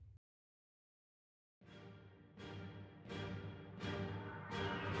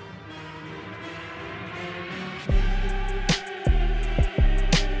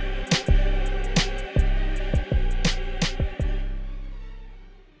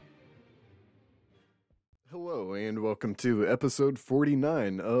Hello, and welcome to episode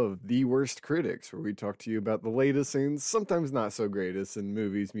 49 of The Worst Critics, where we talk to you about the latest and sometimes not so greatest in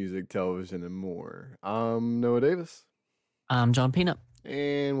movies, music, television, and more. I'm Noah Davis. I'm John Peanut.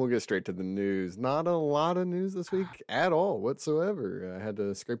 And we'll get straight to the news. Not a lot of news this week at all whatsoever. I had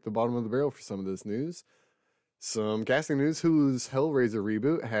to scrape the bottom of the barrel for some of this news. Some casting news. Hulu's Hellraiser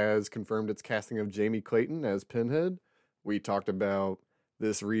reboot has confirmed its casting of Jamie Clayton as Pinhead. We talked about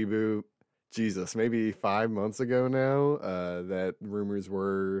this reboot, maybe 5 months ago now, that rumors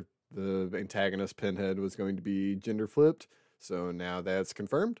were the antagonist Pinhead was going to be gender flipped. So now that's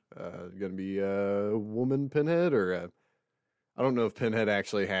confirmed. Going to be a woman Pinhead, or I don't know if Pinhead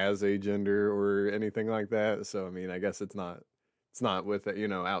actually has a gender or anything like that. So, I mean, I guess it's not with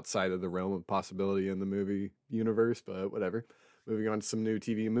it, outside of the realm of possibility in the movie universe, but whatever. Moving on to some new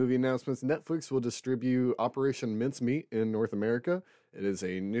TV and movie announcements. Netflix will distribute Operation Mincemeat in North America. It is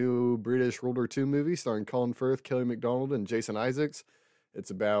a new British World War II movie starring Colin Firth, Kelly MacDonald, and Jason Isaacs. It's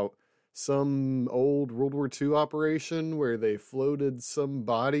about some old World War II operation where they floated some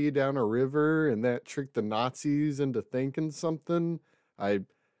body down a river and that tricked the Nazis into thinking something. I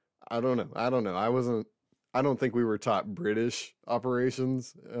don't know. I don't think we were taught British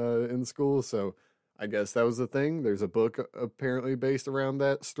operations in school, so I guess that was the thing. There's a book apparently based around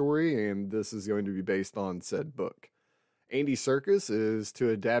that story, and this is going to be based on said book. Andy Serkis is to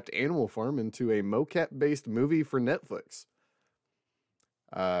adapt Animal Farm into a mocap-based movie for Netflix.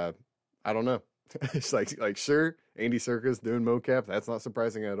 I don't know. It's like sure, Andy Serkis doing mocap. That's not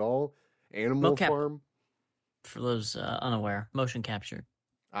surprising at all. Animal Mocap, Farm. for those unaware, motion capture.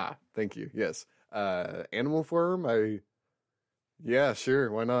 Thank you. Yes. Animal Farm. Yeah,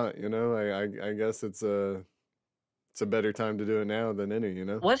 sure. Why not? I guess it's a better time to do it now than any.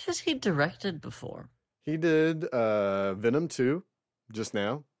 What has he directed before? He did Venom 2 just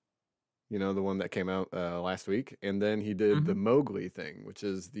now. The one that came out last week. And then he did the Mowgli thing, which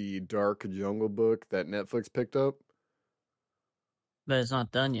is the dark jungle book that Netflix picked up. But it's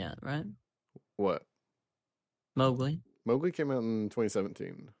not done yet, right? What? Mowgli? Mowgli came out in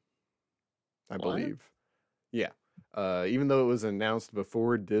 2017, I believe. Yeah. Even though it was announced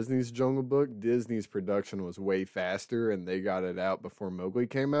before Disney's Jungle Book, Disney's production was way faster and they got it out before Mowgli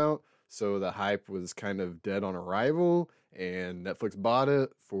came out. So the hype was kind of dead on arrival, and Netflix bought it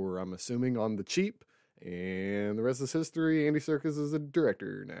for, I'm assuming, on the cheap. And the rest is history. Andy Serkis is a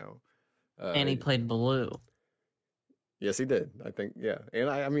director now. And he played Baloo. Yes, he did. I think, yeah. And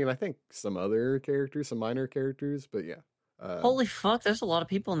I think some other characters, some minor characters, but yeah. Holy fuck, there's a lot of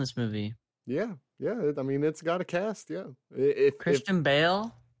people in this movie. Yeah. It's got a cast, yeah. Christian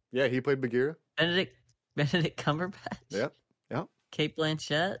Bale? Yeah, he played Bagheera. Benedict Cumberbatch? Yep. Kate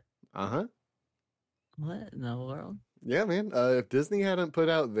Blanchett? Uh-huh. What in the world? Yeah, man. If Disney hadn't put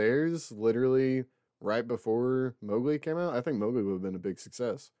out theirs literally right before Mowgli came out, I think Mowgli would have been a big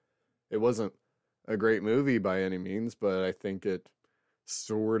success. It wasn't a great movie by any means, but I think it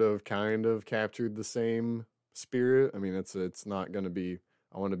sort of kind of captured the same spirit. I mean, it's not going to be,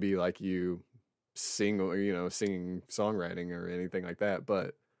 I want to be like you singing songwriting or anything like that,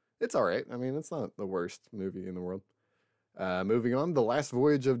 but it's all right. I mean, it's not the worst movie in the world. Moving on, The Last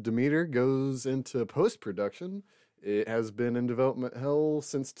Voyage of Demeter goes into post-production. It has been in development hell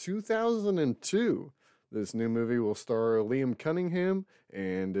since 2002. This new movie will star Liam Cunningham,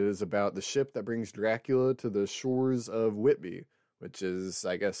 and it is about the ship that brings Dracula to the shores of Whitby, which is,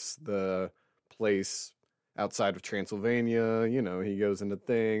 I guess, the place outside of Transylvania. He goes into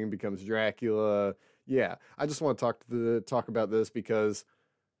thing, becomes Dracula. Yeah, I just want to talk about this because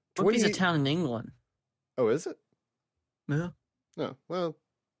Whitby's a town in England. Oh, is it? Yeah. No, well,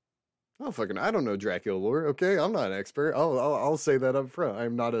 I don't know Dracula lore. Okay, I'm not an expert. I'll say that up front.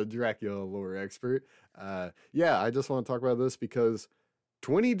 I'm not a Dracula lore expert. Yeah, I just want to talk about this because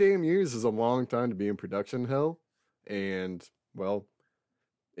 20 damn years is a long time to be in production hell, and well,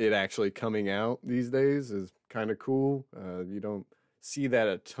 it actually coming out these days is kind of cool. You don't see that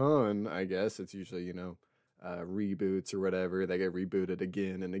a ton, I guess. It's usually reboots or whatever. They get rebooted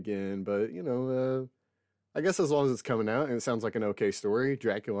again and again, but I guess as long as it's coming out and it sounds like an okay story,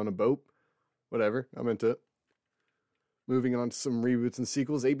 Dracula on a boat, whatever, I'm into it. Moving on to some reboots and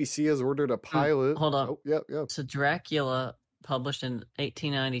sequels, ABC has ordered a pilot. Hold on. Oh, yep. So Dracula, published in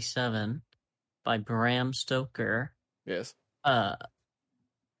 1897 by Bram Stoker. Yes.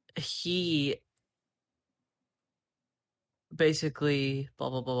 He basically blah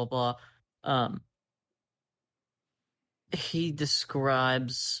blah blah blah blah. He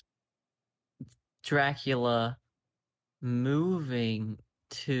describes Dracula moving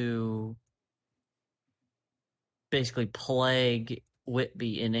to basically plague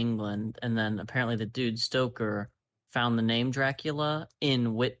Whitby in England, and then apparently the dude Stoker found the name Dracula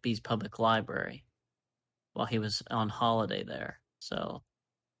in Whitby's public library while he was on holiday there. So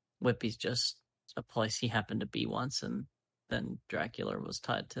Whitby's just a place he happened to be once, and then Dracula was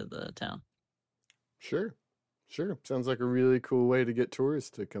tied to the town. Sure. Sounds like a really cool way to get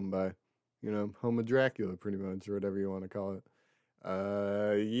tourists to come by. Home of Dracula, pretty much, or whatever you want to call it.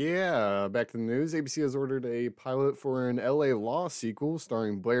 Yeah, back to the news. ABC has ordered a pilot for an LA Law sequel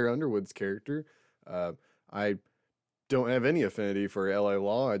starring Blair Underwood's character. I don't have any affinity for LA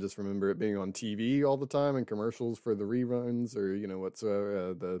Law. I just remember it being on TV all the time and commercials for the reruns or,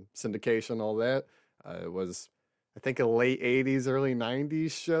 whatsoever, the syndication, all that. It was, I think, a late 80s, early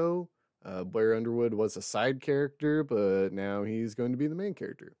 90s show. Blair Underwood was a side character, but now he's going to be the main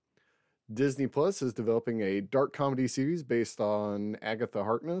character. Disney Plus is developing a dark comedy series based on Agatha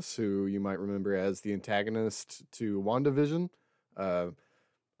Harkness, who you might remember as the antagonist to WandaVision.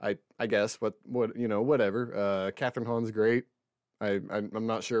 I guess whatever. Catherine Hahn's great. I'm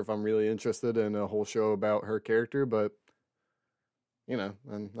not sure if I'm really interested in a whole show about her character, but I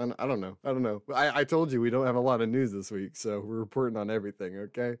don't know. I told you we don't have a lot of news this week, so we're reporting on everything.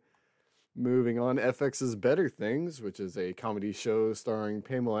 Okay. Moving on, FX's Better Things, which is a comedy show starring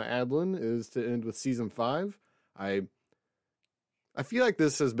Pamela Adlon, is to end with season 5. I feel like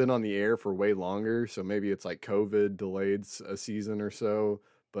this has been on the air for way longer, so maybe it's like COVID delayed a season or so.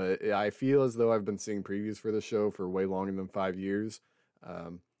 But I feel as though I've been seeing previews for the show for way longer than 5 years.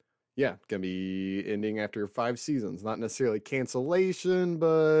 Yeah, gonna be ending after 5 seasons. Not necessarily cancellation,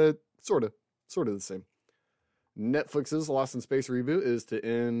 but sort of the same. Netflix's Lost in Space reboot is to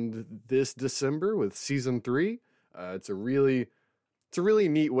end this December with season 3. It's a really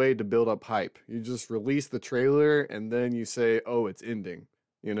neat way to build up hype. You just release the trailer and then you say, "Oh, it's ending."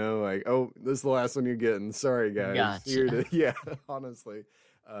 Like, "Oh, this is the last one you're getting. Sorry, guys." Gotcha. Yeah, honestly.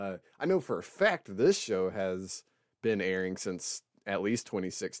 I know for a fact this show has been airing since at least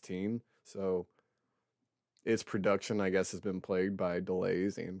 2016. So its production, I guess, has been plagued by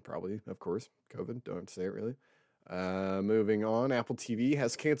delays and probably, of course, COVID. Don't have to say it really. Moving on, Apple TV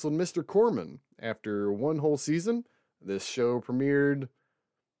has canceled Mr. Corman after one whole season. This show premiered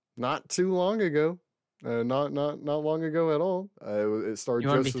not too long ago. Not long ago at all. It starred. You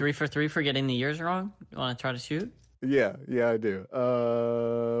want to be 3 for 3 for getting the years wrong? You want to try to shoot? Yeah, I do.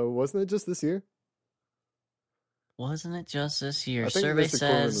 Wasn't it just this year? Wasn't it just this year? I think Survey Mr.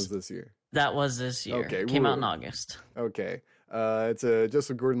 Corman says was this year. that was this year. Okay, Came out in August. Okay. It's a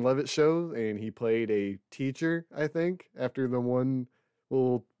Joseph Gordon-Levitt show, and he played a teacher, I think, after the one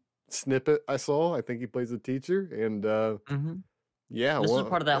little snippet I saw. I think he plays a teacher, and yeah. This is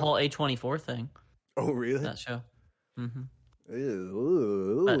part of that whole A24 thing. Oh, really? That show. Mm-hmm.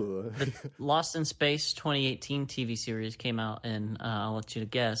 Ew. The Lost in Space 2018 TV series came out in, I'll let you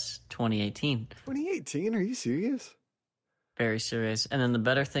guess, 2018. 2018? Are you serious? Very serious. And then the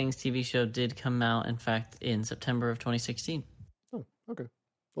Better Things TV show did come out, in fact, in September of 2016. Oh, okay.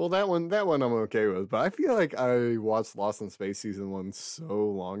 Well, that one I'm okay with, but I feel like I watched Lost in Space season 1 so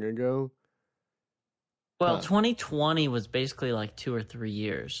long ago. Well, 2020 was basically like 2 or 3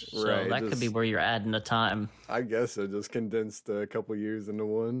 years, so right, that could be where you're adding the time. I guess I just condensed a couple years into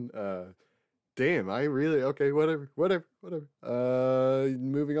one. Damn, okay, whatever.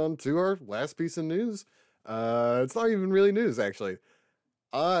 Moving on to our last piece of news. It's not even really news, actually.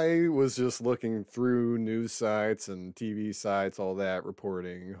 I was just looking through news sites and TV sites, all that,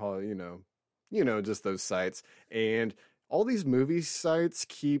 reporting, just those sites. And all these movie sites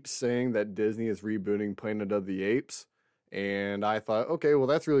keep saying that Disney is rebooting Planet of the Apes. And I thought, okay, well,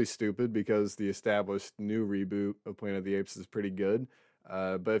 that's really stupid because the established new reboot of Planet of the Apes is pretty good.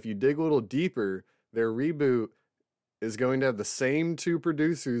 But if you dig a little deeper, their reboot is going to have the same 2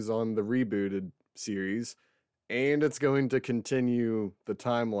 producers on the rebooted series, and it's going to continue the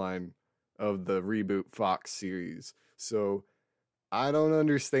timeline of the reboot Fox series. So I don't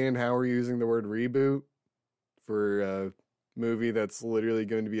understand how we're using the word reboot for a movie that's literally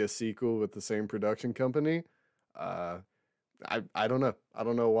going to be a sequel with the same production company. I don't know. I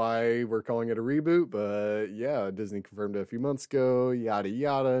don't know why we're calling it a reboot, but yeah, Disney confirmed it a few months ago. Yada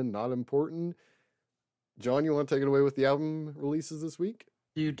yada, not important. John, you want to take it away with the album releases this week?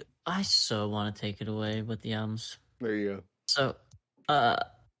 Dude, I so want to take it away with the albums. There you go. So,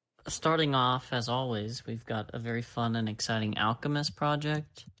 starting off, as always, we've got a very fun and exciting Alchemist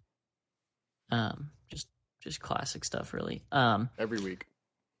project. Just classic stuff, really. Every week.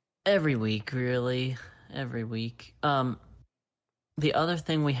 Every week, really. Every week. The other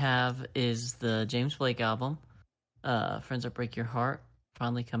thing we have is the James Blake album, Friends That Break Your Heart,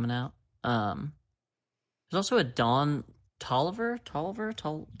 finally coming out. There's also a Dawn Tolliver.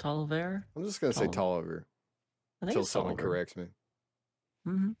 I'm just gonna say Tolliver I think until it's someone Tolliver. corrects me.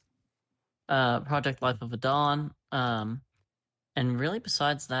 Project Life of a Dawn. And really,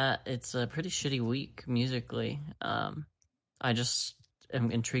 besides that, it's a pretty shitty week musically. I just am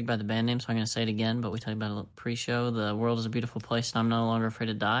intrigued by the band name, so I'm going to say it again. But we talked about it pre-show. The World is a Beautiful Place, and I'm No Longer Afraid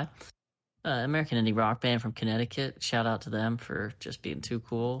to Die. American indie rock band from Connecticut. Shout out to them for just being too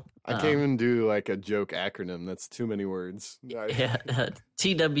cool. I can't even do like a joke acronym. That's too many words. Yeah,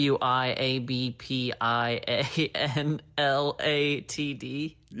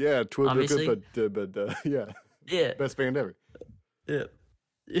 TWIABPIANLATD. Yeah, Obviously. Yeah. Best band ever. Yeah.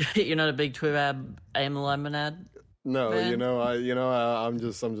 You're not a big Twib Lemonade? No, fan? I'm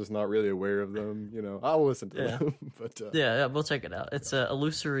just not really aware of them. I'll listen to them, but yeah, we'll check it out. It's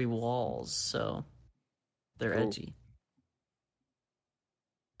Illusory Walls, so they're edgy.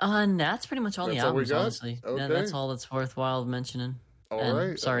 And that's pretty much all the albums, honestly. Okay. Yeah, that's all that's worthwhile mentioning. All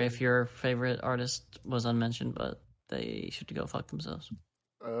right. Sorry if your favorite artist was unmentioned, but they should go fuck themselves.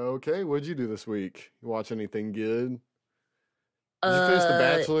 Okay, what'd you do this week? You watch anything good? Did you finish The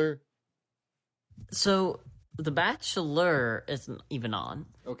Bachelor? So The Bachelor isn't even on.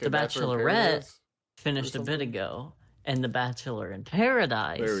 Okay, The Bachelorette finished a bit ago, and The Bachelor in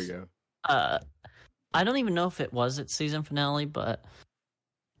Paradise. There we go. I don't even know if it was its season finale, but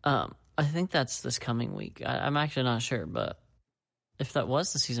I think that's this coming week. I'm actually not sure, but if that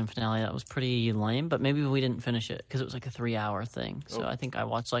was the season finale, that was pretty lame. But maybe we didn't finish it because it was like a 3-hour thing. So I think I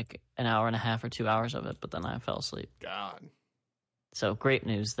watched like an hour and a half or 2 hours of it, but then I fell asleep. God. So great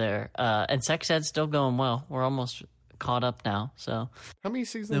news there. And Sex Ed's still going well. We're almost caught up now. So how many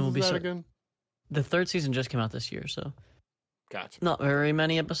seasons is that again? The 3rd season just came out this year, so gotcha. Not very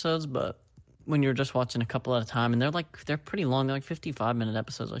many episodes, but when you're just watching a couple at a time, and they're pretty long. They're like 55-minute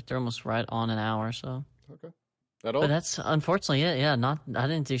episodes. Like they're almost right on an hour. So okay, that all. But that's unfortunately it. Yeah, I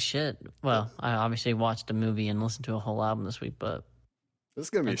didn't do shit. Well, I obviously watched a movie and listened to a whole album this week, but. This is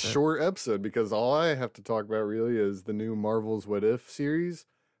going to be a short episode because all I have to talk about really is the new Marvel's What If series.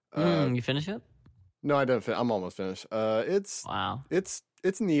 You finish it? No, I didn't. I'm almost finished. It's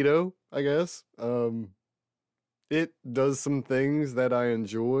neato, I guess. It does some things that I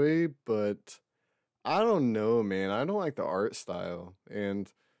enjoy, but I don't know, man. I don't like the art style, and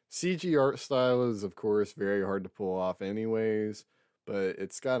CG art style is, of course, very hard to pull off, anyways. But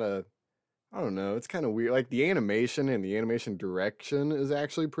it's got I don't know, it's kind of weird. Like the animation and the animation direction is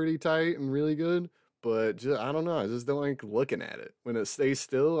actually pretty tight and really good, but I don't know, I just don't like looking at it. When it stays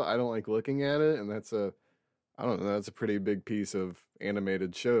still, I don't like looking at it, and that's a pretty big piece of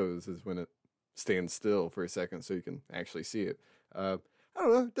animated shows is when it stands still for a second so you can actually see it. I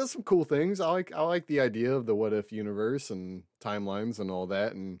don't know, it does some cool things. I like the idea of the What If universe and timelines and all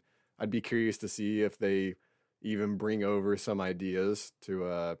that, and I'd be curious to see if they even bring over some ideas to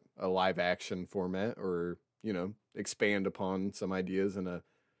a live action format, or expand upon some ideas in a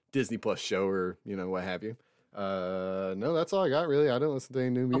Disney Plus show, or what have you. No, that's all I got really. I don't listen to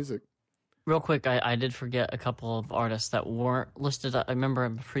any new music. Real quick, I did forget a couple of artists that weren't listed. I remember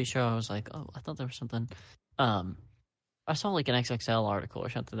in the pre-show I was like, oh, I thought there was something. I saw like an XXL article or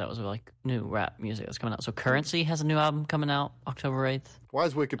something that was like new rap music that's coming out. So Currency has a new album coming out October 8th. Why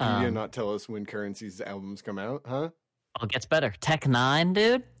does Wikipedia not tell us when Currency's albums come out, huh? Oh, it gets better. Tech 9,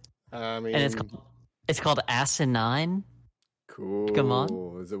 dude. I mean, and it's called Asinine. Cool. Come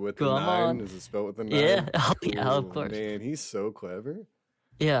on. Is it with the 9? Is it spelled with the 9? Yeah. Oh, cool. Yeah, of course. Man, he's so clever.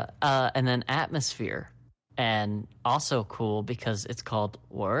 Yeah. And then Atmosphere. And also cool because it's called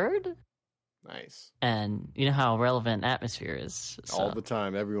Word. Nice. And you know how relevant Atmosphere is. So. All the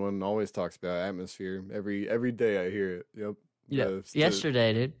time. Everyone always talks about Atmosphere. Every day I hear it. Yep. Yeah.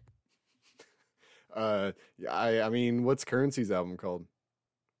 Yesterday, dude. I mean, what's Currency's album called?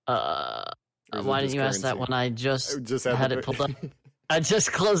 Why didn't you ask that when I just had it pulled up? I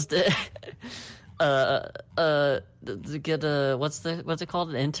just closed it. Get a what's it called?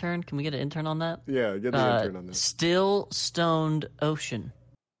 An intern? Can we get an intern on that? Yeah, get an intern on that. Still Stoned Ocean.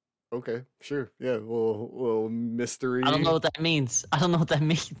 Okay, sure. Yeah, little mystery. I don't know what that means.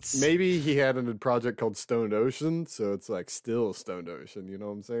 Maybe he had a project called Stoned Ocean, so it's like Still Stoned Ocean. You know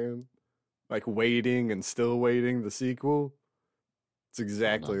what I'm saying? Like Waiting and Still Waiting, the sequel. It's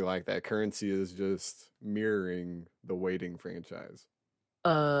exactly like that. Currency is just mirroring the Waiting franchise.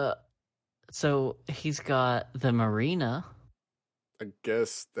 So he's got the Marina. I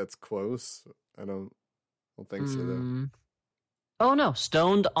guess that's close. I don't think so though. Oh no,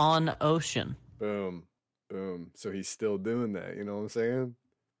 Stoned on Ocean. Boom. So he's still doing that, you know what I'm saying?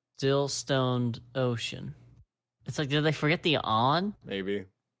 Still Stoned Ocean. It's like, did they forget the on? Maybe.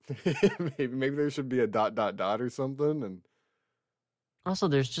 maybe there should be a ... or something, and Also,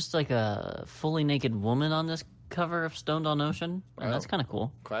 there's just like a fully naked woman on this cover of Stoned on Ocean, and that's Wow, kind of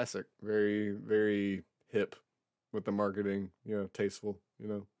cool. classic. Very, very hip with the marketing. Tasteful.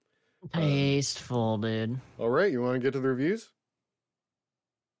 Tasteful, dude. All right, you want to get to the reviews?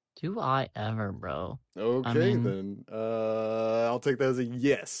 Do I ever, bro? I Okay, mean, then. I'll take that as a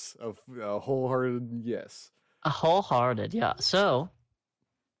yes, a wholehearted yes. a wholehearted, yeah. So,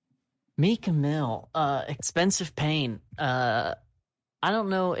 Meek Mill, Expensive Pain. I don't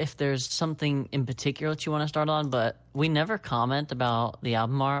know if there's something in particular that you want to start on, but we never comment about the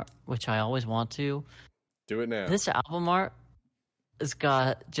album art, which I always want to. Do it now. This album art has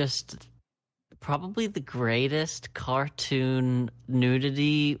got just probably the greatest cartoon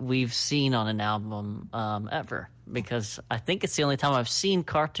nudity we've seen on an album ever, because I think it's the only time I've seen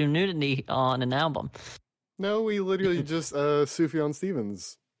cartoon nudity on an album. No, we literally just Sufjan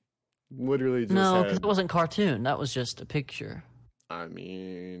Stevens literally just No, because had. it wasn't cartoon. That was just a picture. I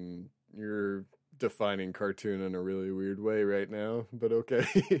mean, you're defining cartoon in a really weird way right now, but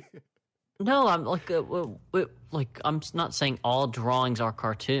okay. No, I'm like I'm not saying all drawings are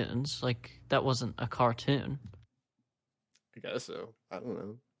cartoons. Like that wasn't a cartoon. I guess so. I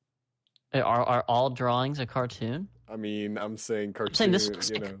don't know. Are all drawings a cartoon? I mean, I'm saying I'm saying cartoon, this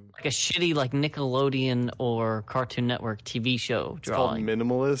looks like a shitty like Nickelodeon or Cartoon Network TV show it's called drawing.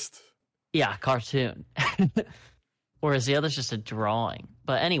 minimalist. Yeah, cartoon. Whereas the other's just a drawing.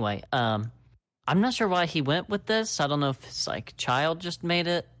 But anyway, I'm not sure why he went with this. I don't know if his like child just made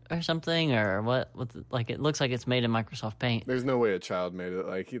it or something, or what. Like it looks like it's made in Microsoft Paint. There's no way a child made it.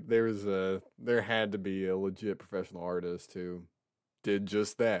 Like there had to be a legit professional artist who did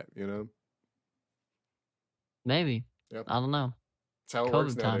just that. Maybe. Yep. I don't know. That's how it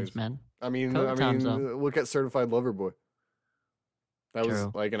works COVID nowadays. times, man. I mean, COVID times, though. look at Certified Lover Boy. That was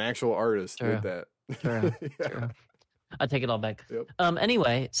True. like an actual artist True. did that. True. Yeah. True. I take it all back. Yep.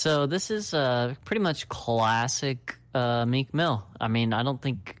 Anyway, so this is pretty much classic Meek Mill. I mean, I don't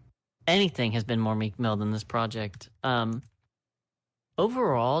think anything has been more Meek Mill than this project.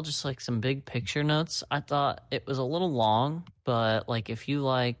 Overall, just like some big picture notes. I thought it was a little long, but like if you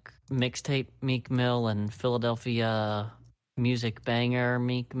like mixtape Meek Mill and Philadelphia music banger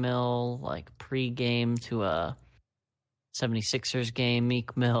Meek Mill, like pre-game to a 76ers game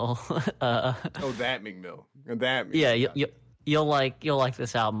Meek Mill. Oh, that McMill. That Yeah, McMill. you'll like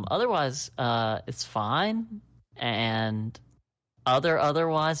this album. Otherwise, it's fine. And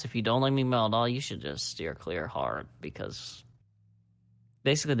otherwise, if you don't like Meek Mill at all, you should just steer clear hard, because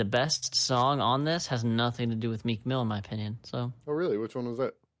basically the best song on this has nothing to do with Meek Mill, in my opinion. So Oh, really? Which one was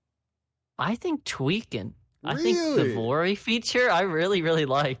that? I think Tweakin'. I Really? think the Vori feature I really, really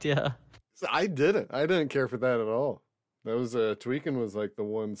liked, yeah. I didn't care for that at all. That was Tweakin' was like the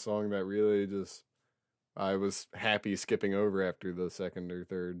one song that really just I was happy skipping over after the second or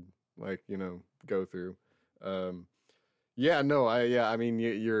third go through. Yeah, no, I mean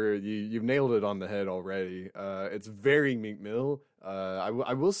you've nailed it on the head already. It's very Meek Mill. I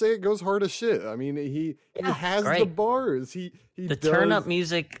will say it goes hard as shit. I mean he has great. the bars. He The does, turn up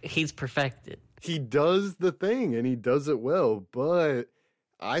music, he's perfected. he does the thing and he does it well, but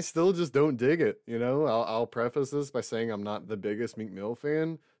I still just don't dig it. I'll preface this by saying I'm not the biggest Meek Mill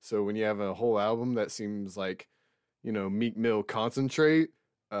fan. So when you have a whole album that seems like, Meek Mill concentrate,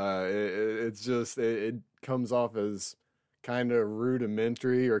 it's just it comes off as kind of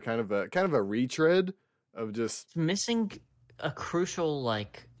rudimentary or kind of a retread of just It's missing a crucial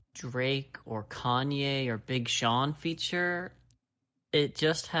like Drake or Kanye or Big Sean feature. It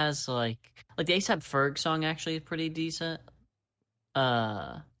just has like the ASAP Ferg song actually is pretty decent.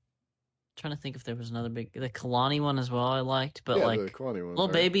 Trying to think if there was another the Kalani one as well I liked, but the like Kalani ones Lil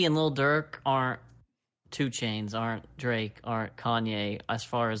are- Baby and Lil Durk aren't 2 Chainz, aren't Drake, aren't Kanye, as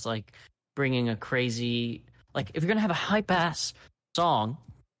far as like bringing a crazy, like if you're gonna have a hype ass song,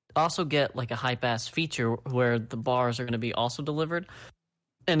 also get like a hype ass feature where the bars are gonna be also delivered,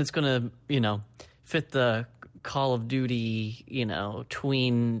 and it's gonna fit the Call of Duty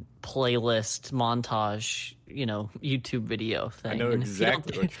tween playlist montage YouTube video thing. I know And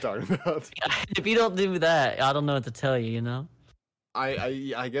exactly what you're talking about. if you don't do that, I don't know what to tell you.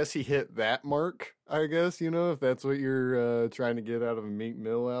 I guess he hit that mark. I guess if that's what you're trying to get out of a Meek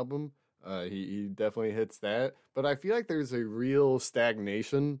Mill album, he definitely hits that. But I feel like there's a real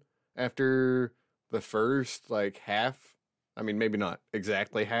stagnation after the first like half. I mean, maybe not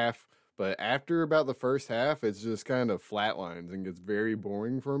exactly half, but after about the first half, it's just kind of flatlines and gets very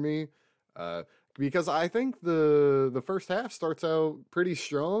boring for me. Because I think the first half starts out pretty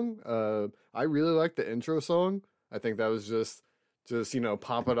strong. I really like the intro song. I think that was just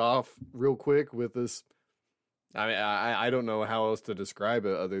pop it off real quick with this I mean, I don't know how else to describe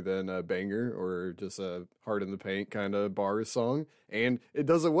it other than a banger or just a heart in the paint kind of bars song. And it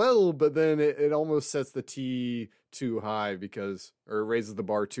does it well, but then it almost sets the T too high or raises the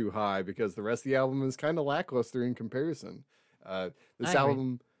bar too high because the rest of the album is kind of lackluster in comparison. This I agree.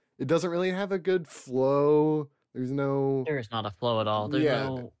 album, it doesn't really have a good flow. There's no, There is not a flow at all. There's yeah,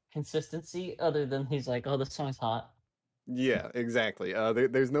 no consistency other than he's like, oh, this song's hot. yeah, exactly.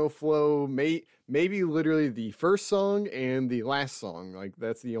 There's no flow. Maybe literally the first song and the last song. Like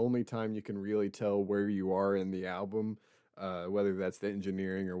that's the only time you can really tell where you are in the album. Whether that's the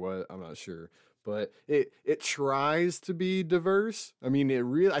engineering or what, I'm not sure. But it tries to be diverse. I mean,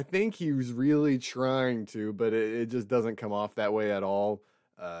 I think he was really trying to, but it just doesn't come off that way at all.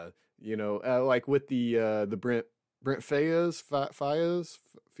 Like with the Brent Faiyaz.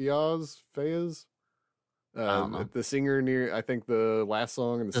 I don't know. The singer near, I think the last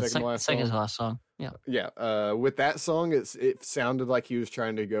song and the second last second song. last song. Yeah. Yeah. With that song, it sounded like he was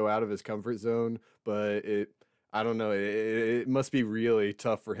trying to go out of his comfort zone, but I don't know. It must be really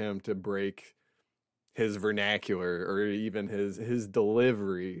tough for him to break his vernacular or even his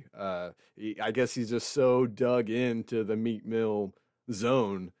delivery. I guess he's just so dug into the Meek Mill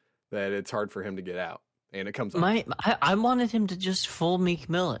zone that it's hard for him to get out. And it comes off. I wanted him to just full Meek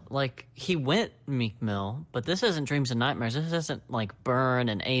Mill it. Like, he went Meek Mill, but this isn't Dreams and Nightmares. This isn't like Burn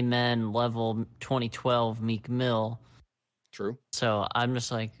and Amen level 2012 Meek Mill. True. So I'm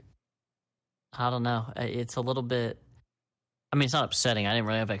just like, I don't know. It's a little bit, I mean, it's not upsetting. I didn't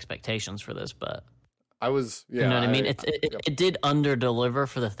really have expectations for this, but I was, yeah. you know what I mean? It did under deliver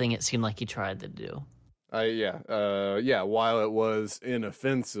for the thing it seemed like he tried to do. While it was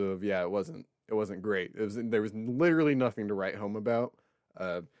inoffensive, it wasn't great. There was literally nothing to write home about.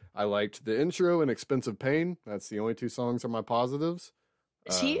 I liked the intro and Expensive Pain. That's the only two songs on my positives.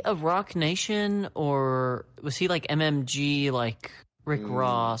 Is he a Rock Nation or was he like MMG, like Rick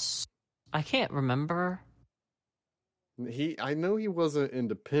Ross? I can't remember. I know he wasn't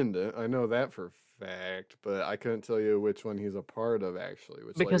independent. I know that for a fact, but I couldn't tell you which one he's a part of actually.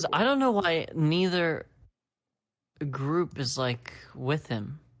 Because I don't know why neither group is like with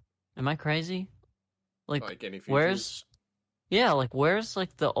him. Am I crazy? Like any features? Where's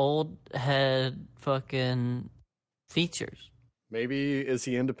like the old head fucking features? Maybe is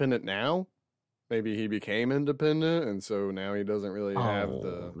he independent now? Maybe he became independent, and so now he doesn't really have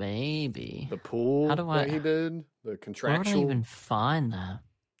the pool that he did, the contractual. Where would I even find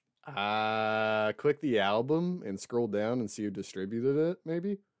that? Click the album and scroll down and see who distributed it.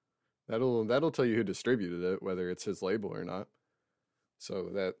 Maybe that'll tell you who distributed it, whether it's his label or not. So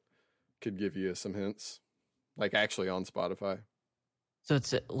that could give you some hints, like actually on Spotify. So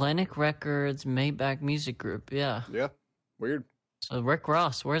it's Atlantic Records, Maybach Music Group. Yeah. Yeah. Weird. So Rick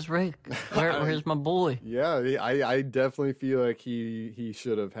Ross, where's Rick? Where's my boy? Yeah, I definitely feel like he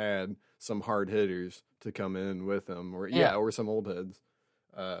should have had some hard hitters to come in with him, or some old heads,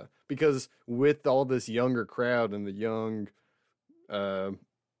 because with all this younger crowd and the young, who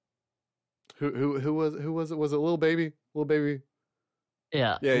was it? Was it Lil Baby? Lil Baby.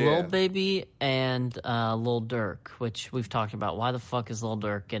 Yeah, Lil Baby and Lil Durk, which we've talked about. Why the fuck is Lil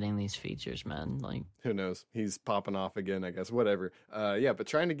Durk getting these features, man? Like, who knows? He's popping off again, I guess. Whatever. But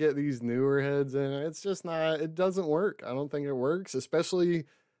trying to get these newer heads in, it's just not. It doesn't work. I don't think it works. Especially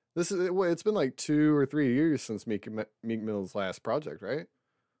it's been like 2 or 3 years since Meek Mill's last project, right?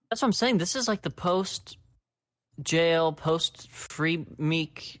 That's what I'm saying. This is like the post jail, post free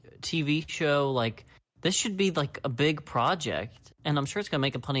Meek TV show. Like, this should be like a big project. And I'm sure it's gonna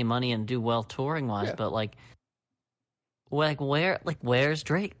make a plenty of money and do well touring wise, but where's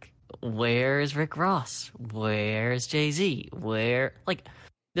Drake? Where's Rick Ross? Where's Jay-Z?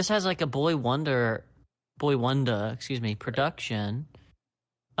 This has like a Boy Wonder, production,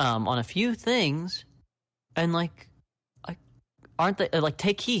 on a few things, and aren't they like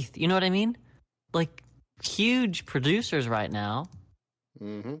take Keith? You know what I mean? Like huge producers right now.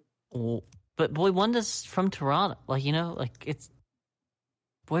 Mm-hmm. But Boy Wonder's from Toronto, it's.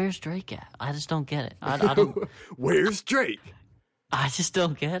 Where's Drake at? I just don't get it. I don't. Where's Drake? I just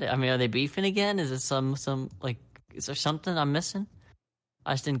don't get it. I mean, are they beefing again? Is it some is there something I'm missing?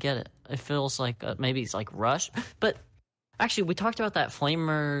 I just didn't get it. It feels like maybe it's like Rush. But actually, we talked about that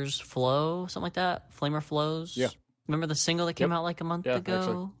Flamers Flow, something like that. Flamer Flows. Yeah. Remember the single that came out like a month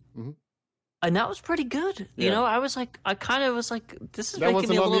ago? Mm-hmm. And that was pretty good. Yeah. You know, I kind of was like, this is that making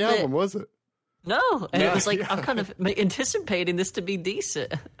me a little bit. That wasn't on the album, was it? No, and it was like I'm kind of anticipating this to be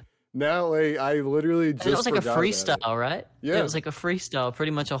decent. Now, like, I literally And it just was like a forgot about it. freestyle, right? Yeah, It was like a freestyle,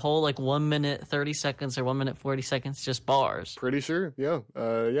 pretty much a whole like 1 minute 30 seconds or 1 minute 40 seconds, just bars. pretty sure. Yeah.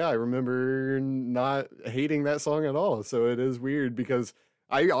 Yeah, I remember not hating that song at all. So it is weird because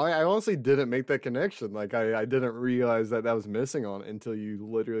I honestly didn't make that connection. Like I didn't realize that that was missing on it until you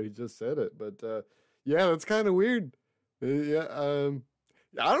literally just said it. But yeah, that's kind of weird. Yeah.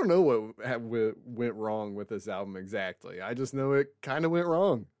 I don't know what went wrong with this album exactly. I just know it kind of went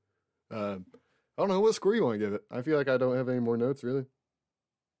wrong. I don't know what score you want to give it. I feel like I don't have any more notes really.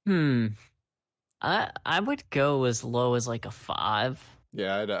 I would go as low as like a 5.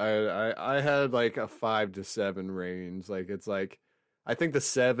 Yeah, I had like a 5 to 7 range. Like it's like I think the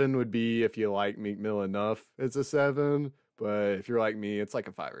 7 would be if you like Meek Mill enough. It's a 7, but if you're like me, it's like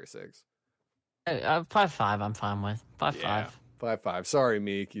a 5 or 6. 5.5 I'm fine with. 5.5. Yeah, 5. Sorry,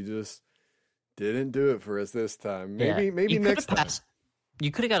 Meek, you just didn't do it for us this time. Yeah. Maybe next time. You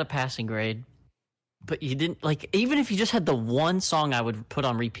could have got a passing grade, but you didn't. Like, even if you just had the one song I would put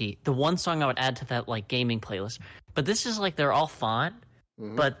on repeat, the one song I would add to that like gaming playlist. But this is like they're all fine,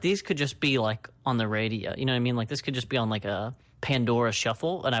 but these could just be like on the radio. You know what I mean? Like this could just be on like a Pandora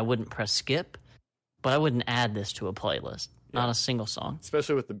shuffle, and I wouldn't press skip, but I wouldn't add this to a playlist. Not a single song.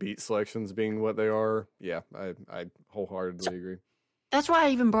 Especially with the beat selections being what they are. Yeah, I wholeheartedly agree. That's why I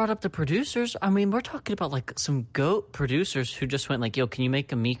even brought up the producers. I mean, we're talking about like some GOAT producers who just went like, yo, can you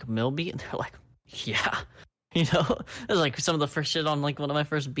make a Meek Mill beat? And they're like, yeah. You know, it was like some of the first shit on like one of my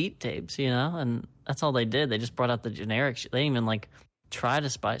first beat tapes, you know? And that's all they did. They just brought out the generic shit. They didn't even like try to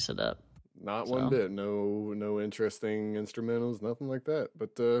spice it up. Not one bit. No interesting instrumentals, nothing like that.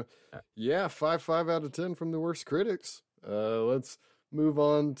 But yeah, 5 out of 10 from the worst critics. Let's move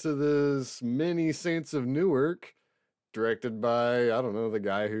on to this Many Saints of Newark, directed by, I don't know, the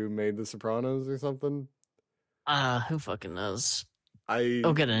guy who made The Sopranos or something. Who fucking knows?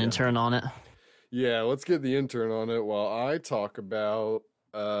 I'll get an intern on it. Yeah, let's get the intern on it while I talk about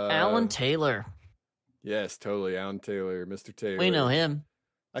Alan Taylor. Yes, totally, Alan Taylor, Mr. Taylor. We know him.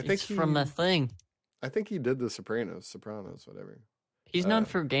 I think from that thing. I think he did The Sopranos, whatever. He's known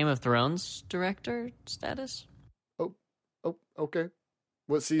for Game of Thrones director status. Oh, okay.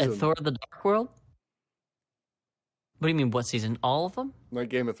 What season? At Thor: The Dark World. What do you mean, what season? All of them? Like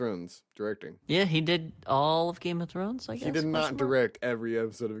Game of Thrones, directing. Yeah, he did all of Game of Thrones, I guess. He did not direct every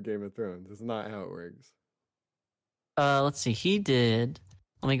episode of Game of Thrones. That's not how it works. Let's see. He did...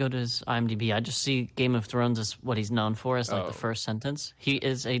 Let me go to his IMDb. I just see Game of Thrones as what he's known for, as like the first sentence. He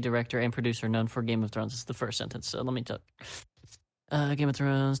is a director and producer known for Game of Thrones. It's the first sentence, so let me tell Game of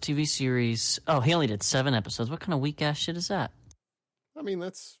Thrones, TV series. Oh, he only did 7 episodes. What kind of weak-ass shit is that? I mean,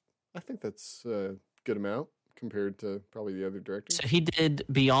 I think that's a good amount compared to probably the other directors. So he did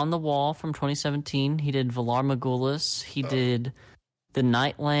Beyond the Wall from 2017. He did Valar Morghulis. He did The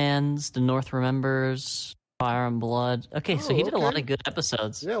Nightlands, The North Remembers, Fire and Blood. Okay, so he did a lot of good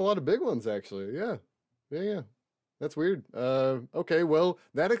episodes. Yeah, a lot of big ones, actually. Yeah. That's weird. Okay, well,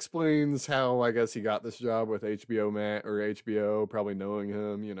 that explains how I guess he got this job with HBO HBO, probably knowing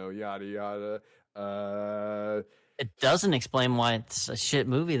him, you know, yada yada. It doesn't explain why it's a shit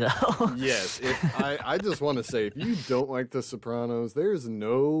movie, though. Yes, I just want to say, if you don't like The Sopranos, there's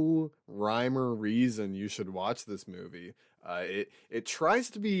no rhyme or reason you should watch this movie. It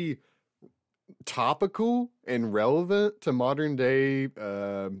tries to be topical and relevant to modern day,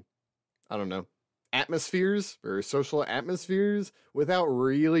 I don't know, atmospheres or social atmospheres without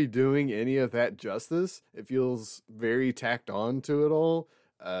really doing any of that justice. It feels very tacked on to it all,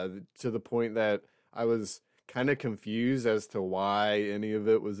 to the point that I was kind of confused as to why any of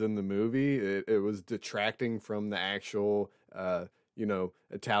it was in the movie. It was detracting from the actual,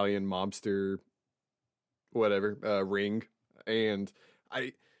 Italian mobster, whatever, ring. And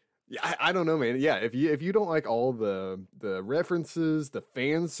I don't know, man. Yeah, if you don't like all the references, the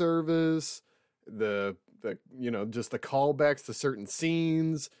fan service, the just the callbacks to certain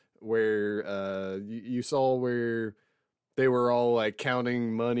scenes where you saw where they were all like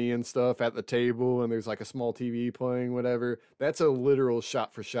counting money and stuff at the table, and there's like a small TV playing, whatever. That's a literal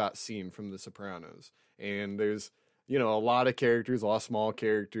shot for shot scene from The Sopranos. And there's, a lot of characters, a lot of small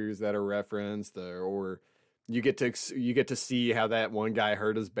characters that are referenced, or you get to see how that one guy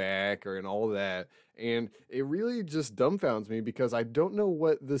hurt his back and all that. And it really just dumbfounds me because I don't know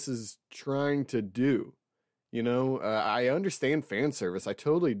what this is trying to do. I understand fan service. I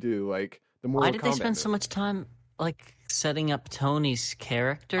totally do. Like the Mortal Kombat. Why did they spend so much time like setting up Tony's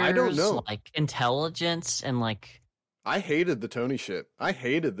characters? I don't know. Like intelligence and like. I hated the Tony shit. I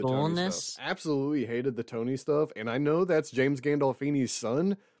hated the Tony stuff. Absolutely hated the Tony stuff. And I know that's James Gandolfini's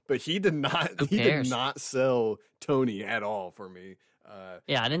son, but he did not. He did not sell Tony at all for me.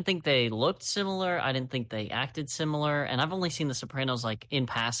 Yeah, I didn't think they looked similar. I didn't think they acted similar. And I've only seen The Sopranos like in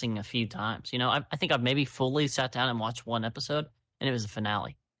passing a few times. You know, I think I've maybe fully sat down and watched one episode, and it was the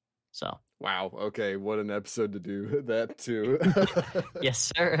finale. So Wow. Okay. What an episode to do that too.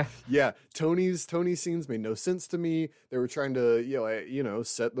 yes, sir. Yeah. Tony's scenes made no sense to me. They were trying to,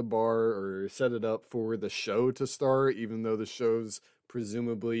 set the bar or set it up for the show to start, even though the show's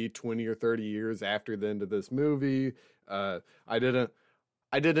presumably 20 or 30 years after the end of this movie. I didn't,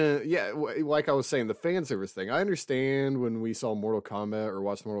 yeah, like I was saying, the fan service thing. I understand when we saw Mortal Kombat or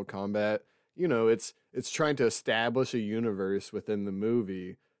watched Mortal Kombat, it's trying to establish a universe within the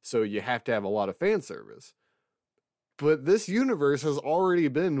movie. So you have to have a lot of fan service. But this universe has already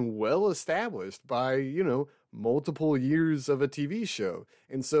been well established by, multiple years of a TV show.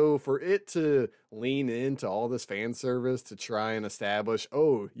 And so for it to lean into all this fan service to try and establish,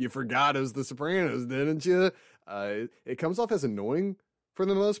 oh, you forgot it was The Sopranos, didn't you? It comes off as annoying for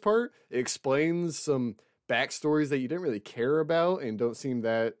the most part. It explains some backstories that you didn't really care about and don't seem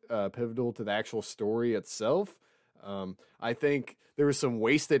that pivotal to the actual story itself. I think there was some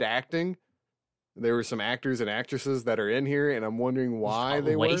wasted acting. There were some actors and actresses that are in here, and I'm wondering why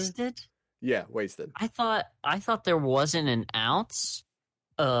they were wasted. Yeah, wasted. I thought there wasn't an ounce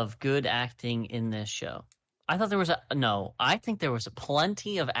of good acting in this show. I thought there was I think there was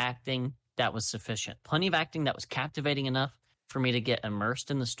plenty of acting that was sufficient. Plenty of acting that was captivating enough for me to get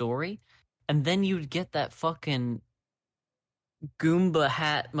immersed in the story. And then you'd get that fucking Goomba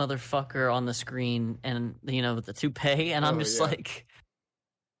hat motherfucker on the screen and, with the toupee. And I'm just like,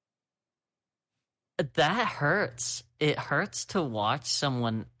 that hurts. It hurts to watch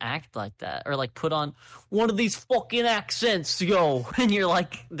someone act like that or like put on one of these fucking accents, yo. And you're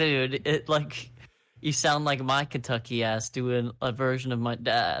like, dude, you sound like my Kentucky ass doing a version of my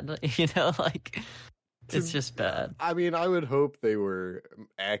dad, it's just bad. I mean, I would hope they were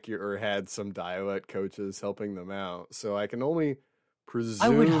accurate or had some dialect coaches helping them out. So I can only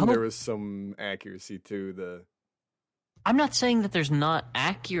presume there was some accuracy to the... I'm not saying that there's not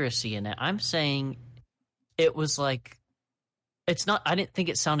accuracy in it. I'm saying it was like... It's not... I didn't think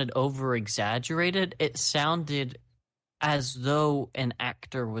it sounded over-exaggerated. It sounded as though an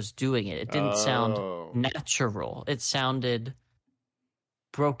actor was doing it. It didn't sound natural. It sounded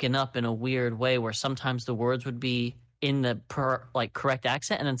broken up in a weird way where sometimes the words would be in the correct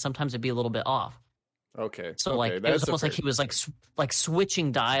accent and then sometimes it'd be a little bit off. Okay. So it was almost like he was like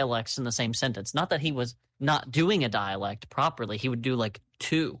switching dialects in the same sentence. Not that he was not doing a dialect properly. He would do like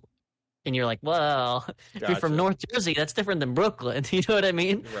two. And you're like, well, if you're from North Jersey, that's different than Brooklyn. You know what I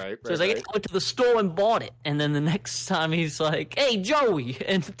mean? Right. So he's like, I went to the store and bought it. And then the next time he's like, hey, Joey.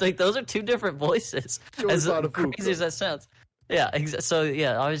 And like, those are two different voies. As crazy as that sounds. Yeah. So,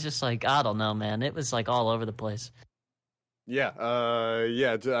 yeah, I was just like, I don't know, man. It was like all over the place. Yeah.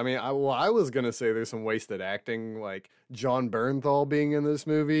 Yeah. I mean, I was going to say there's some wasted acting. Like John Bernthal being in this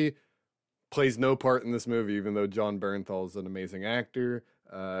movie plays no part in this movie, even though John Bernthal is an amazing actor.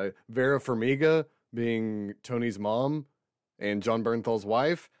 Vera Farmiga being Tony's mom and John Bernthal's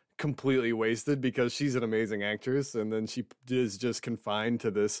wife, completely wasted because she's an amazing actress, and then she is just confined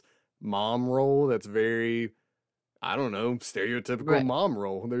to this mom role that's very, I don't know, stereotypical mom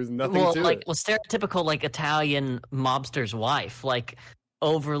role. There's nothing to it. Well, stereotypical like Italian mobster's wife, like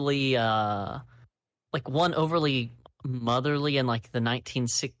overly, one overly motherly in like the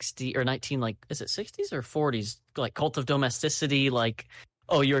 1960 or 19 like is it 60s or 40s, like cult of domesticity, like,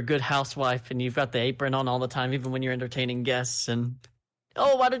 oh, you're a good housewife and you've got the apron on all the time, even when you're entertaining guests. And,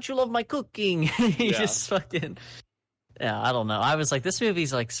 oh, why don't you love my cooking? Just fucking... Yeah, I don't know. I was like, this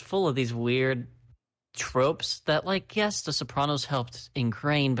movie's like full of these weird tropes that, like, yes, The Sopranos helped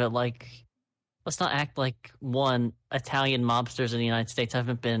ingrain, but like, let's not act like, one, Italian mobsters in the United States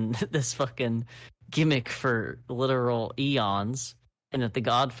haven't been this fucking gimmick for literal eons, and that The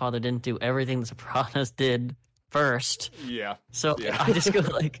Godfather didn't do everything The Sopranos did first. Yeah. So I just go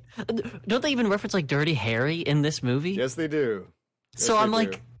like, don't they even reference like Dirty Harry in this movie? Yes, they do. Yes, so I'm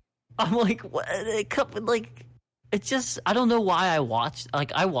like, what? Like, it's just, I don't know why I watched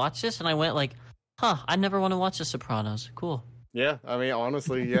this and I went like, I never want to watch The Sopranos. Cool. Yeah, I mean,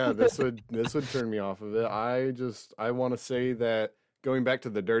 honestly, yeah, this would turn me off of it. I want to say that, going back to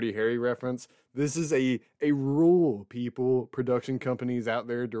the Dirty Harry reference, this is a rule, people, production companies out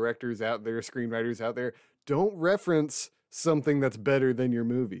there, directors out there, screenwriters out there. Don't reference something that's better than your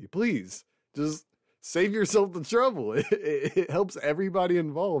movie. Please, just save yourself the trouble. It helps everybody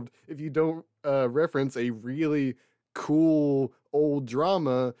involved if you don't reference a really cool old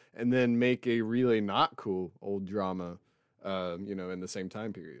drama and then make a really not cool old drama, in the same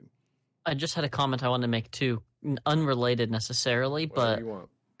time period. I just had a comment I wanted to make too. unrelated necessarily, Whatever but you want.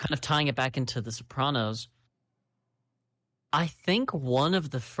 kind of tying it back into The Sopranos. I think one of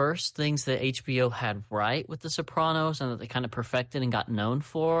the first things that HBO had right with The Sopranos and that they kind of perfected and got known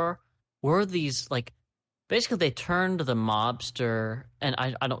for were these, like, basically they turned the mobster, and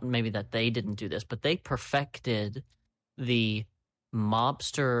I don't, maybe that they didn't do this, but they perfected the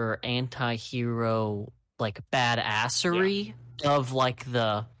mobster anti-hero, like, Yeah. badassery of, like,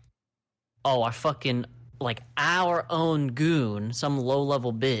 I fucking, like, our own goon, some low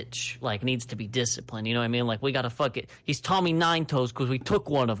level bitch, like, needs to be disciplined. You know what I mean? Like, we gotta fuck it. He's Tommy Nine Toes because we took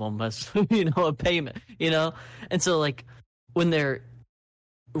one of them as, a payment, And so, like, when they're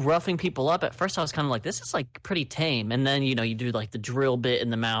roughing people up, at first I was kind of like, this is, like, pretty tame. And then, you do, like, the drill bit in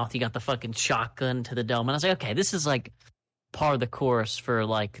the mouth. You got the fucking shotgun to the dome. And I was like, okay, this is, like, par the course for,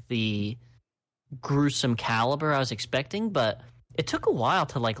 like, the gruesome caliber I was expecting, but it took a while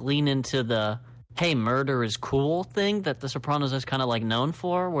to, like, lean into the hey, murder is cool thing that The Sopranos is kind of, like, known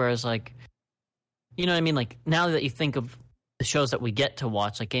for, whereas, like, you know what I mean? Like, now that you think of the shows that we get to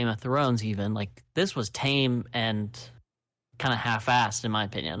watch, like Game of Thrones even, like, this was tame and kind of half-assed in my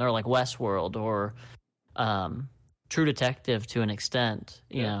opinion, or like Westworld or True Detective to an extent,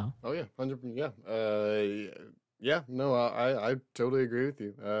 you know. Oh yeah, 100%. Yeah. Yeah. No, I totally agree with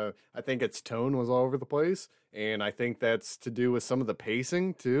you. I think its tone was all over the place, and I think that's to do with some of the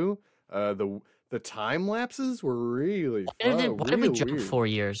pacing too. The time lapses were really Why did we jump weird. 4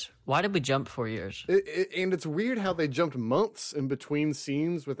 years? Why did we jump 4 years? And it's weird how they jumped months in between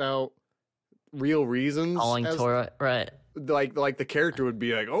scenes without real reasons. Calling Tora, right? Like the character would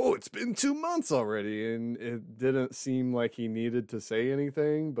be like, "Oh, it's been 2 months already," and it didn't seem like he needed to say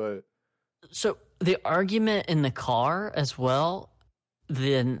anything. But So the argument in the car as well.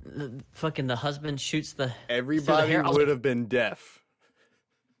 Then fucking the husband shoots the everybody would have been deaf.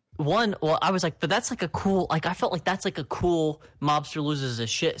 Well, I was like, but that's like a cool, like, I felt like that's like a cool mobster loses a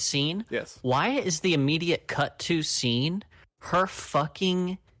shit scene. Yes. Why is the immediate cut to scene her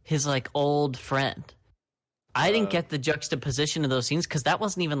fucking his, like, old friend? I didn't get the juxtaposition of those scenes because that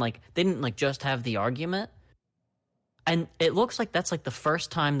wasn't even, like, they didn't, like, just have the argument. And it looks like that's, like, the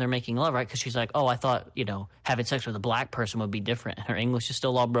first time they're making love, right? Because she's like, oh, I thought, having sex with a black person would be different. And her English is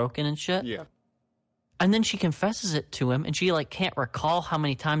still all broken and shit. Yeah. And then she confesses it to him, and she, like, can't recall how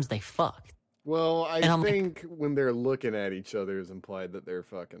many times they fucked. Well, I think when they're looking at each other is implied that they're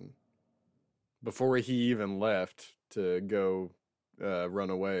fucking. Before he even left to go run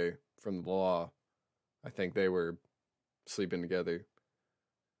away from the law, I think they were sleeping together.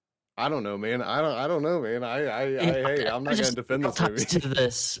 I don't know, man. I don't know, man. Hey, I'm not gonna defend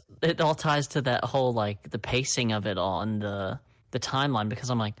this movie. It all ties to that whole, like, the pacing of it all and the timeline,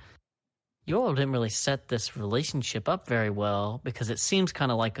 because I'm like, you all didn't really set this relationship up very well, because it seems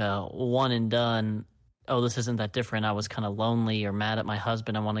kind of like a one and done. Oh, this isn't that different. I was kind of lonely or mad at my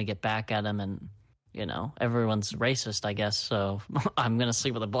husband. I want to get back at him, and everyone's racist, I guess. So I'm gonna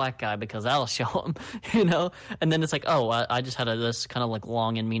sleep with a black guy because that'll show him, And then it's like, oh, I just had this kind of, like,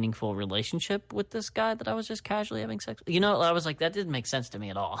 long and meaningful relationship with this guy that I was just casually having sex with. I was like, that didn't make sense to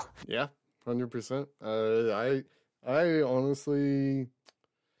me at all. Yeah, 100%. I honestly.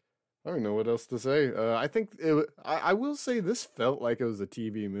 I don't know what else to say. I think I will say this felt like it was a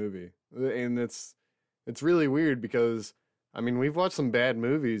TV movie, and it's really weird because I mean we've watched some bad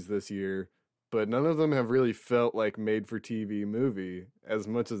movies this year, but none of them have really felt like made for TV movie as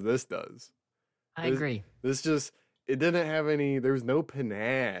much as this does. I agree. This just it didn't have any. There was no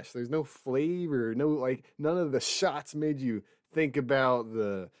panache. There's no flavor. No, like, none of the shots made you think about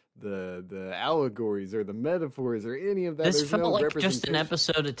the allegories or the metaphors or any of that. This There's felt no like just an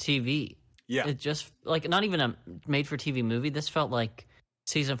episode of TV. Yeah. It just, like, not even a made-for-TV movie. This felt like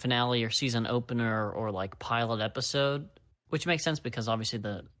season finale or season opener or, like, pilot episode, which makes sense because obviously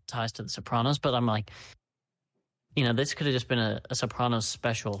the ties to The Sopranos. But I'm like, this could have just been a Sopranos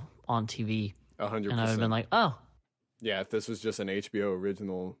special on TV. 100%. And I would have been like, oh. Yeah, if this was just an HBO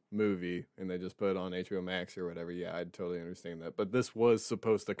original movie and they just put it on HBO Max or whatever, yeah, I'd totally understand that. But this was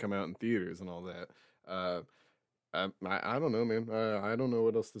supposed to come out in theaters and all that. I don't know, man. I don't know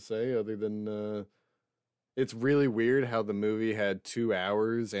what else to say other than it's really weird how the movie had 2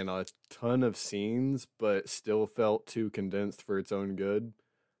 hours and a ton of scenes, but still felt too condensed for its own good.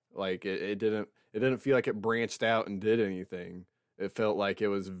 Like it didn't feel like it branched out and did anything. It felt like it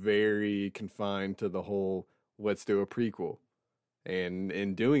was very confined to the whole let's do a prequel. And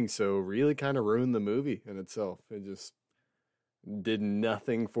in doing so, really kind of ruined the movie in itself. It just did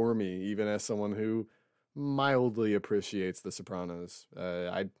nothing for me, even as someone who mildly appreciates The Sopranos.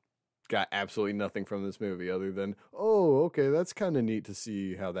 I got absolutely nothing from this movie other than, oh, okay, that's kind of neat to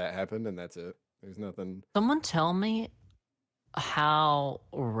see how that happened, and that's it. There's nothing. Someone tell me how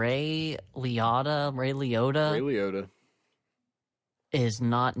Ray Ray Liotta Liotta. is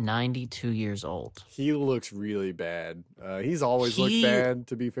not 92 years old. He looks really bad. He's always looked He bad,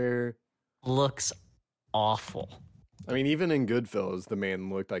 to be fair. looks awful. I mean, even in Goodfellas, the man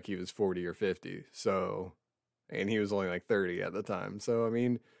looked like he was 40 or 50. So, and he was only like 30 at the time. So, I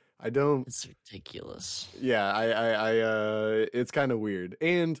mean, I don't. It's ridiculous. Yeah, it's kind of weird.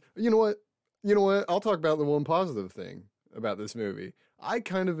 And you know what? You know what? I'll talk about the one positive thing about this movie. I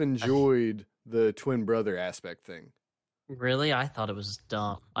kind of enjoyed the twin brother aspect thing. Really? I thought it was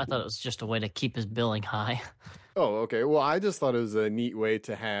dumb. I thought it was just a way to keep his billing high. Oh, okay. Well, I just thought it was a neat way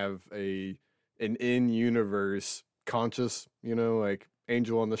to have an in-universe conscious, like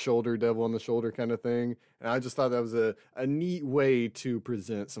angel on the shoulder, devil on the shoulder kind of thing. And I just thought that was a neat way to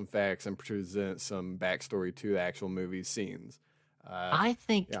present some facts and present some backstory to the actual movie scenes. I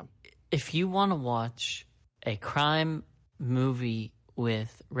think yeah. if you want to watch a crime movie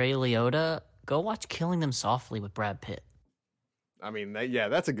with Ray Liotta, go watch Killing Them Softly with Brad Pitt. I mean,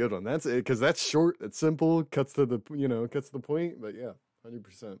 that's a good one. That's it, because that's short, it's simple, cuts to the point. But yeah,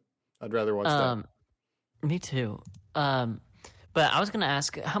 100%. I'd rather watch that. Me too. But I was gonna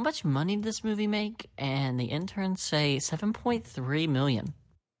ask, how much money did this movie make? And the interns say 7.3 million.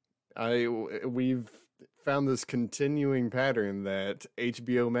 We've found this continuing pattern that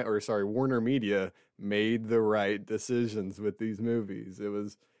Warner Media made the right decisions with these movies. It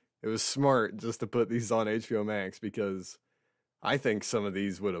was smart just to put these on HBO Max, because I think some of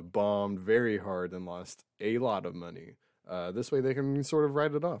these would have bombed very hard and lost a lot of money. This way they can sort of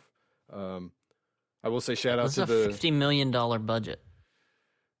write it off. I will say shout out to the $50 million budget.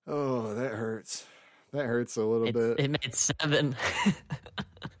 Oh, that hurts. That hurts a little bit. It made 7.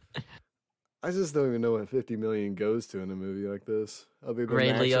 I just don't even know what 50 million goes to in a movie like this. Other than Ray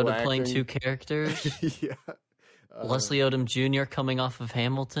actual Liotta acting. playing 2 characters. Yeah. Leslie Odom Jr. coming off of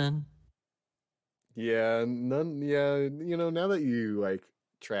Hamilton. Yeah, none. Yeah, now that you like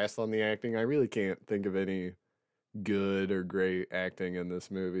trash on the acting, I really can't think of any good or great acting in this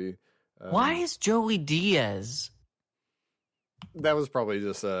movie. Why is Joey Diaz? That was probably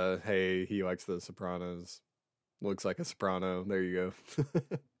just hey, he likes The Sopranos. Looks like a soprano. There you go.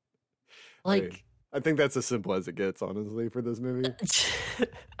 Like, hey, I think that's as simple as it gets, honestly, for this movie.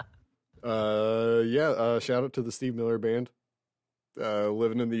 Shout out to the Steve Miller Band.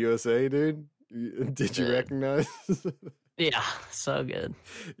 Living in the USA, dude. Did you recognize? Yeah, so good.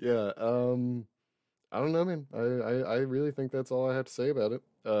 Yeah, I don't know, man. I really think that's all I have to say about it.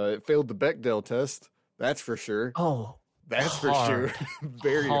 It failed the Bechdel test, that's for sure. Oh, that's hard. for sure.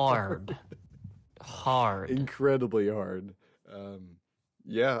 Very hard. Incredibly hard.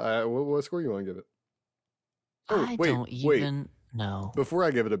 What score you want to give it? I don't even know. Before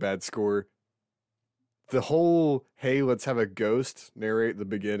I give it a bad score, the whole, hey, let's have a ghost narrate the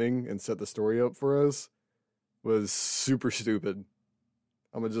beginning and set the story up for us was super stupid.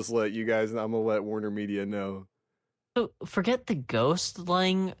 I'm going to just let you guys, I'm going to let Warner Media know. So forget the ghost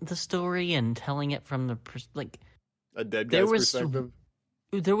laying the story and telling it from a dead guy's perspective.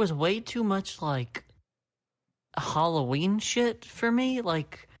 There was way too much like Halloween shit for me.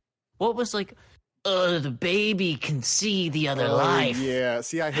 Like, what was like, the baby can see the other life. Yeah,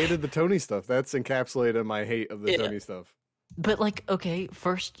 see, I hated the Tony stuff. That's encapsulated my hate of the Tony stuff. But like, okay,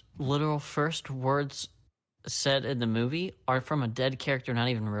 first words said in the movie are from a dead character not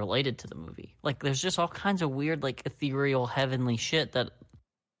even related to the movie. Like, there's just all kinds of weird, like, ethereal, heavenly shit that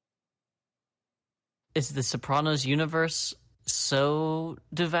is the Sopranos universe so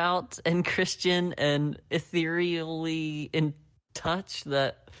devout and Christian and ethereally in touch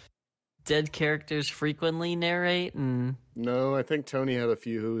that dead characters frequently narrate. And no, I think Tony had a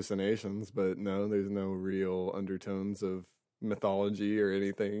few hallucinations, but no, there's no real undertones of mythology or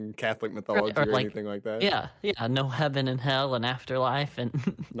anything, Catholic mythology or anything like that. Yeah, no heaven and hell and afterlife, and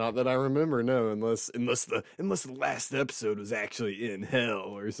not that I remember. No, unless the last episode was actually in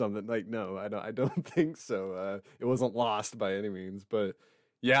hell or something. Like, no, I don't think so. It wasn't lost by any means, but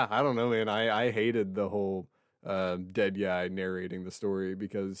yeah, I don't know, man. I hated the whole dead guy narrating the story,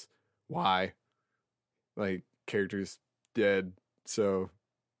 because why? Like, character's dead, so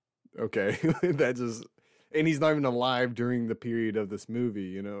okay, that just. And he's not even alive during the period of this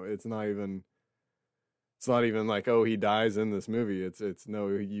movie, It's not even like, oh, he dies in this movie. It's no,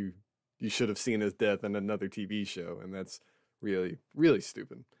 you should have seen his death in another TV show, and that's really, really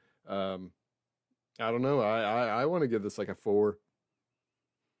stupid. I don't know. I want to give this like a 4,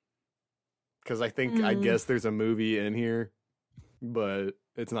 because I think I guess there's a movie in here, but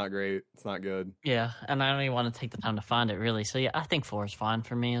It's not great. It's not good. Yeah, and I don't even want to take the time to find it really. So yeah, I think 4 is fine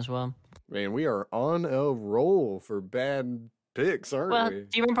for me as well. Man, we are on a roll for bad picks, aren't Well, we?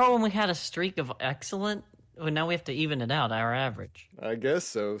 do you remember when we had a streak of excellent? Well, now we have to even it out, our average. I guess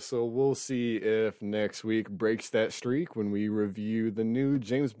so. So we'll see if next week breaks that streak when we review the new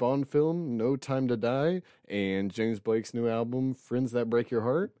James Bond film, No Time to Die, and James Blake's new album, Friends That Break Your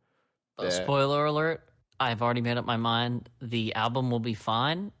Heart. That Spoiler alert, I've already made up my mind. The album will be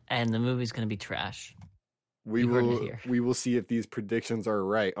fine, and the movie's going to be trash. we You heard it will here. we will see if these predictions are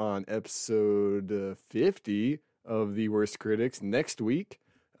right on episode 50 of The Worst Critics next week.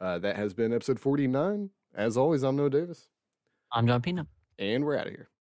 That has been episode 49. As always, I'm Noah Davis, I'm John Pino. and we're out of here.